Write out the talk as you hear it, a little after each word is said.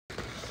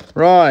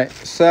Right,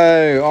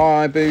 so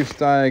Iboost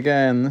day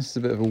again. This is a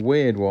bit of a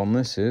weird one,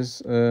 this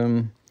is.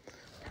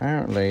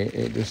 Apparently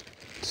it just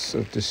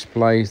sort of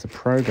displays the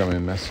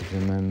programming message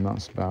and then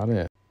that's about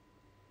it.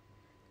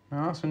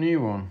 Now that's a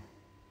new one.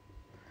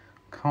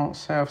 Can't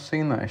say I've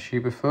seen that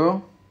issue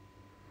before.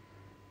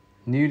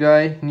 New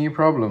day, new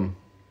problem.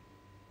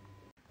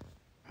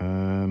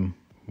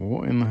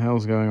 What in the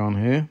hell's going on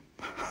here?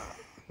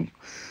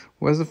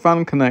 Where's the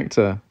fan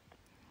connector?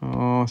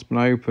 Oh, it's been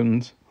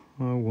opened.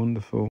 Oh,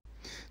 wonderful.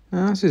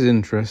 Now, this is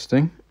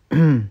interesting.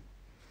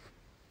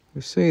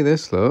 We see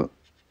this, look.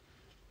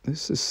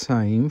 This is the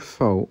same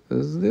fault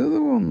as the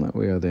other one that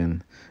we had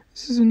in.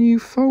 This is a new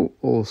fault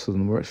all of a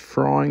sudden where it's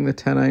frying the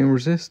 10 ohm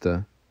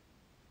resistor.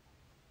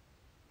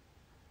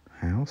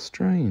 How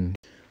strange.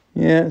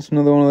 Yeah, it's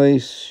another one of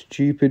these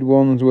stupid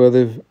ones where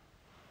they've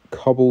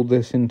cobbled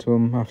this into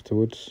them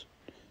afterwards.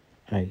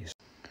 Ace.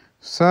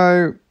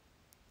 So,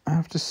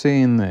 after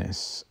seeing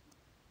this,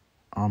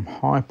 I'm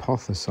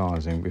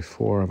hypothesising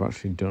before I've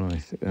actually done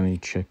any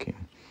checking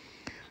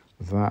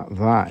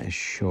that is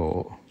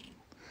short.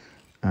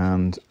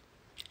 And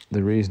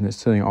the reason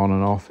it's turning on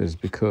and off is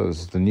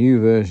because the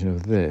new version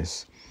of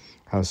this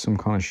has some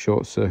kind of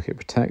short circuit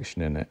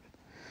protection in it.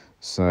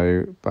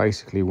 So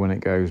basically when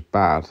it goes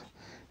bad,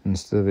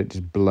 instead of it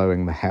just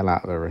blowing the hell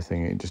out of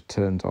everything, it just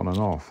turns on and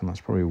off. And that's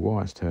probably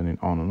why it's turning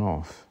on and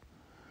off.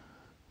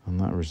 And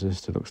that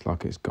resistor looks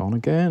like it's gone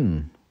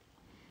again.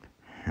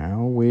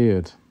 How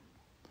weird.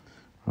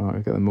 Right,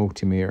 we've got the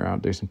multimeter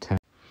out, do some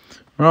tests.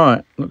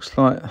 Right, looks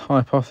like the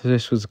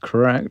hypothesis was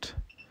correct,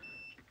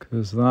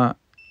 because that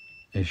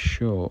is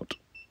short.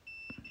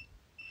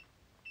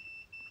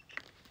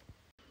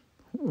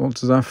 What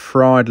does our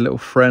fried little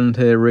friend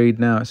here read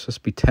now? It's supposed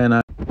to be 10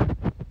 ohms.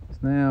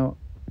 It's now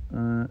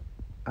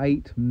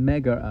 8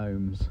 mega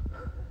ohms.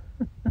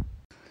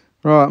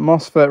 Right,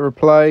 MOSFET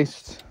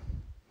replaced.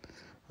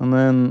 And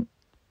then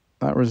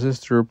that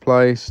resistor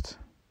replaced.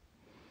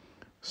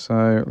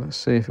 So let's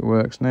see if it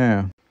works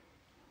now.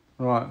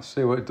 Right, let's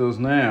see what it does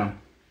now.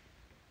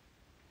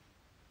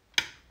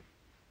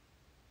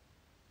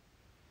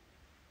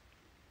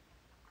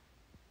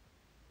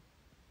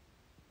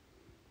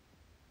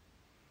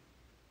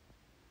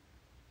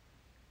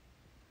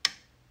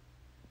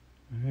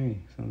 Hey,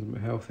 sounds a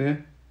bit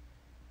healthier.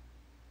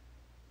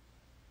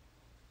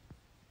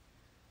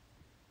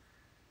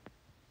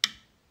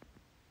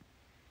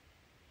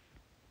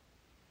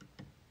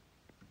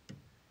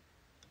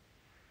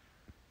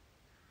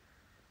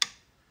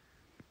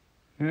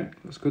 Yeah,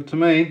 looks good to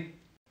me.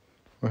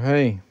 Well,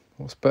 hey,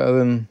 what's better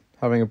than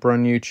having a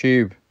brand new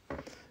tube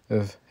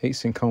of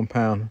heatsink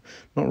compound?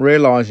 Not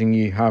realising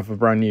you have a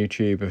brand new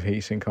tube of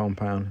heatsink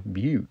compound.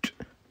 Beaut.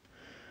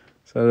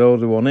 So I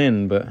ordered one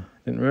in, but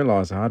didn't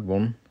realise I had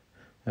one.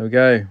 There we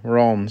go, we're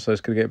on, so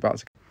it's going to get back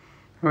to...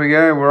 Here we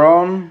go, we're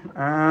on,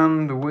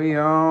 and we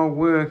are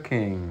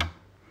working.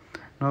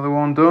 Another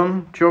one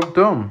done, job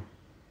done.